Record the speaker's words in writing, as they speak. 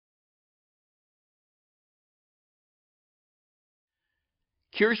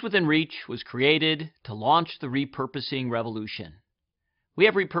Cures Within Reach was created to launch the repurposing revolution. We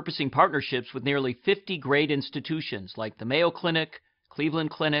have repurposing partnerships with nearly 50 great institutions like the Mayo Clinic,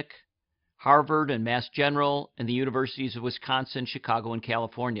 Cleveland Clinic, Harvard and Mass General, and the universities of Wisconsin, Chicago, and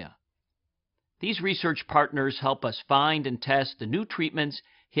California. These research partners help us find and test the new treatments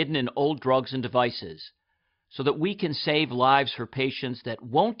hidden in old drugs and devices so that we can save lives for patients that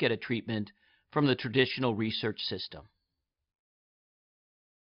won't get a treatment from the traditional research system.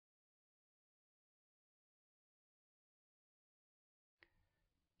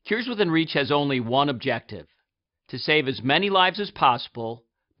 Cures Within Reach has only one objective: to save as many lives as possible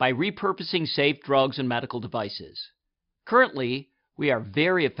by repurposing safe drugs and medical devices. Currently, we are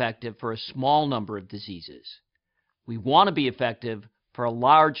very effective for a small number of diseases. We want to be effective for a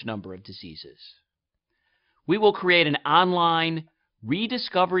large number of diseases. We will create an online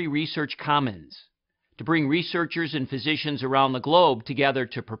Rediscovery Research Commons to bring researchers and physicians around the globe together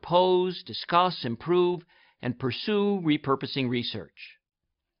to propose, discuss, improve, and pursue repurposing research.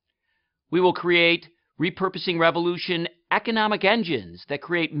 We will create Repurposing Revolution economic engines that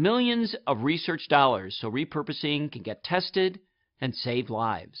create millions of research dollars so repurposing can get tested and save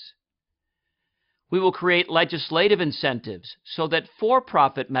lives. We will create legislative incentives so that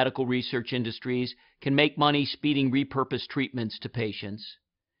for-profit medical research industries can make money speeding repurposed treatments to patients.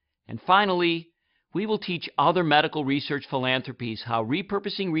 And finally, we will teach other medical research philanthropies how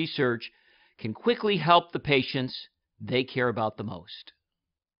repurposing research can quickly help the patients they care about the most.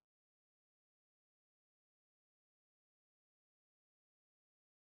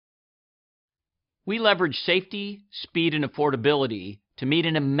 We leverage safety, speed, and affordability to meet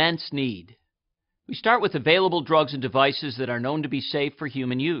an immense need. We start with available drugs and devices that are known to be safe for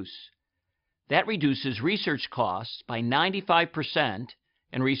human use. That reduces research costs by 95%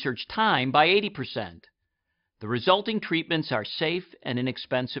 and research time by 80%. The resulting treatments are safe and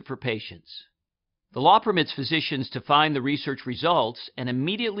inexpensive for patients. The law permits physicians to find the research results and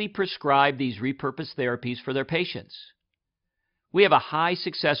immediately prescribe these repurposed therapies for their patients. We have a high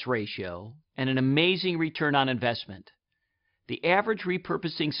success ratio and an amazing return on investment. The average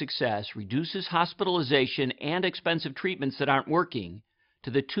repurposing success reduces hospitalization and expensive treatments that aren't working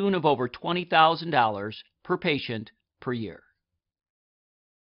to the tune of over $20,000 per patient per year.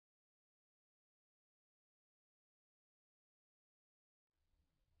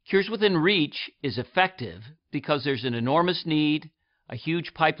 Cures Within Reach is effective because there's an enormous need, a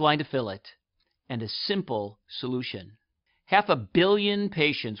huge pipeline to fill it, and a simple solution. 500 million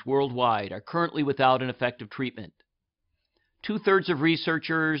patients worldwide are currently without an effective treatment. 2/3 of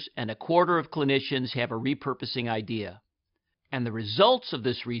researchers and 1/4 of clinicians have a repurposing idea, and the results of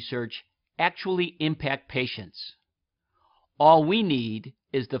this research actually impact patients. All we need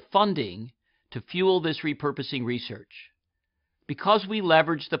is the funding to fuel this repurposing research. Because we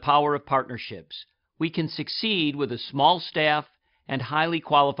leverage the power of partnerships, we can succeed with a small staff and highly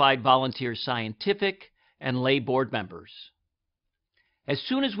qualified volunteer scientific and lay board members. As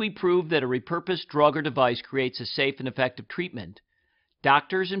soon as we prove that a repurposed drug or device creates a safe and effective treatment,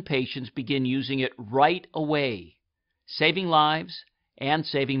 doctors and patients begin using it right away, saving lives and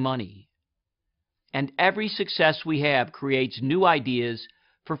saving money. And every success we have creates new ideas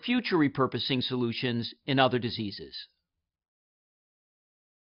for future repurposing solutions in other diseases.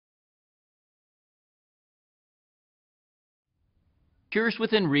 Cures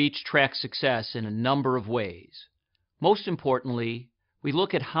Within Reach tracks success in a number of ways. Most importantly, we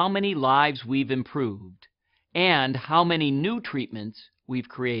look at how many lives we've improved and how many new treatments we've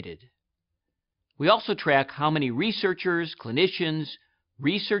created. We also track how many researchers, clinicians,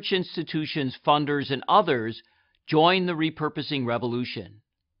 research institutions, funders, and others join the repurposing revolution.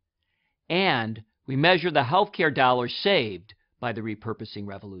 And we measure the healthcare dollars saved by the repurposing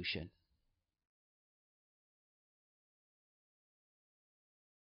revolution.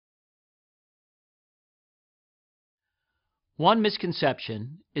 One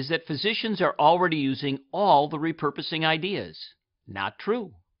misconception is that physicians are already using all the repurposing ideas. Not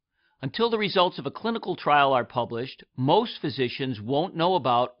true. Until the results of a clinical trial are published, most physicians won't know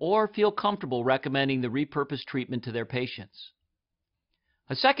about or feel comfortable recommending the repurposed treatment to their patients.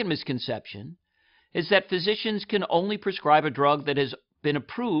 A second misconception is that physicians can only prescribe a drug that has been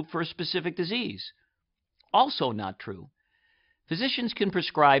approved for a specific disease. Also not true. Physicians can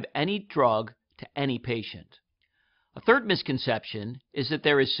prescribe any drug to any patient. A third misconception is that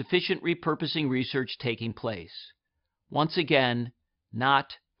there is sufficient repurposing research taking place. Once again,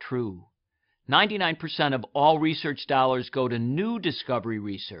 not true. 99% of all research dollars go to new discovery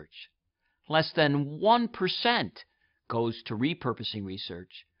research. Less than 1% goes to repurposing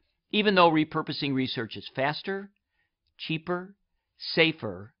research, even though repurposing research is faster, cheaper,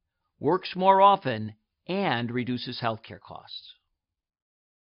 safer, works more often, and reduces healthcare costs.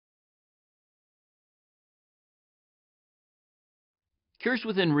 Cures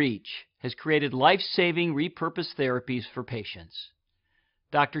Within Reach has created life-saving repurposed therapies for patients.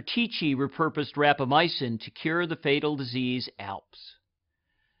 Dr. Tichy repurposed rapamycin to cure the fatal disease ALPS.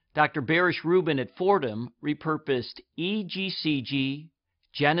 Dr. Barish Rubin at Fordham repurposed EGCG,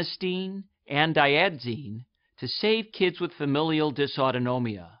 genistein, and diadzine to save kids with familial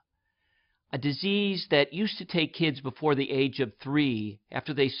dysautonomia, a disease that used to take kids before the age of 3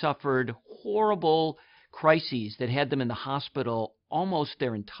 after they suffered horrible crises that had them in the hospital almost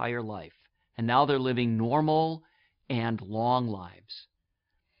their entire life, and now they're living normal and long lives.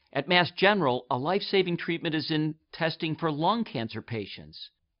 At Mass General, a life-saving treatment is in testing for lung cancer patients.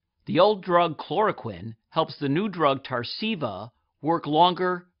 The old drug chloroquine helps the new drug Tarceva work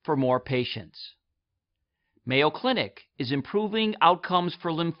longer for more patients. Mayo Clinic is improving outcomes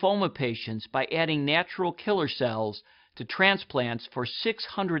for lymphoma patients by adding natural killer cells to transplants for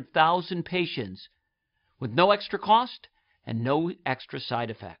 600,000 patients with no extra cost and no extra side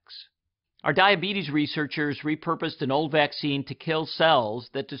effects. Our diabetes researchers repurposed an old vaccine to kill cells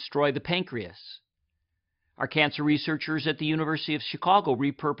that destroy the pancreas. Our cancer researchers at the University of Chicago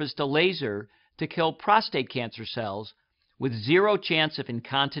repurposed a laser to kill prostate cancer cells with zero chance of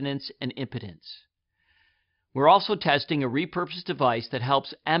incontinence and impotence. We're also testing a repurposed device that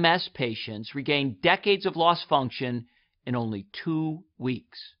helps MS patients regain decades of lost function in only 2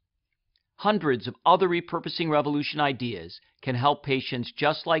 weeks. Hundreds of other repurposing revolution ideas can help patients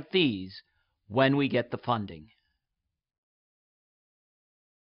just like these when we get the funding.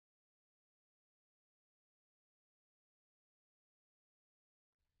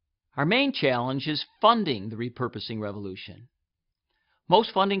 Our main challenge is funding the repurposing revolution.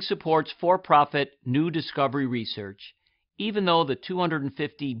 Most funding supports for-profit new discovery research, even though the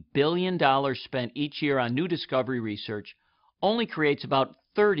 $250 billion spent each year on new discovery research only creates about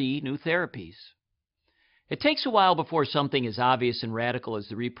 30 new therapies. It takes a while before something as obvious and radical as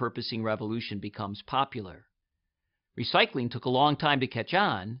the repurposing revolution becomes popular. Recycling took a long time to catch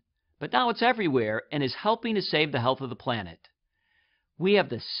on, but now it's everywhere and is helping to save the health of the planet. We have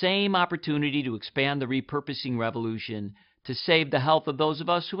the same opportunity to expand the repurposing revolution to save the health of those of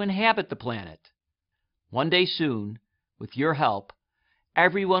us who inhabit the planet. One day soon, with your help,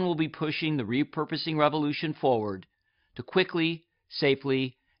 everyone will be pushing the repurposing revolution forward to quickly,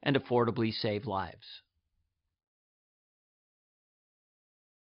 safely, and affordably save lives.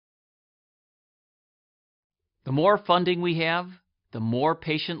 The more funding we have, the more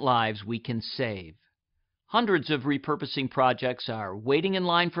patient lives we can save. Hundreds of repurposing projects are waiting in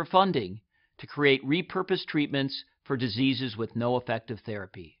line for funding to create repurposed treatments for diseases with no effective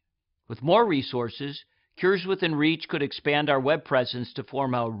therapy. With more resources, Cures Within Reach could expand our web presence to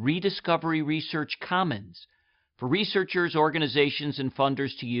form a Rediscovery Research Commons for researchers, organizations, and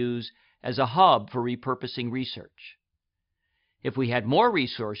funders to use as a hub for repurposing research. If we had more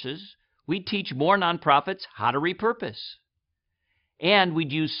resources, we'd teach more nonprofits how to repurpose. And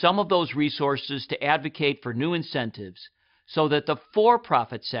we'd use some of those resources to advocate for new incentives so that the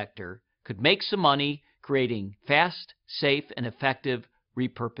for-profit sector could make some money creating fast, safe, and effective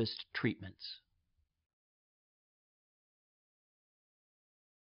repurposed treatments.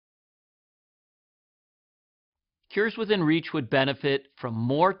 Cures Within Reach would benefit from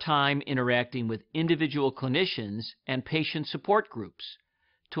more time interacting with individual clinicians and patient support groups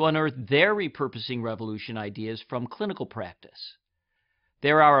to unearth their repurposing revolution ideas from clinical practice.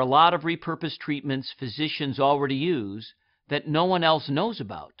 There are a lot of repurposed treatments physicians already use that no one else knows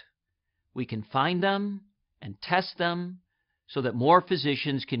about. We can find them and test them so that more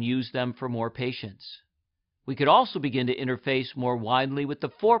physicians can use them for more patients. We could also begin to interface more widely with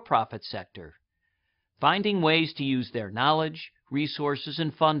the for-profit sector, finding ways to use their knowledge, resources,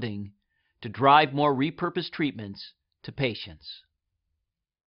 and funding to drive more repurposed treatments to patients.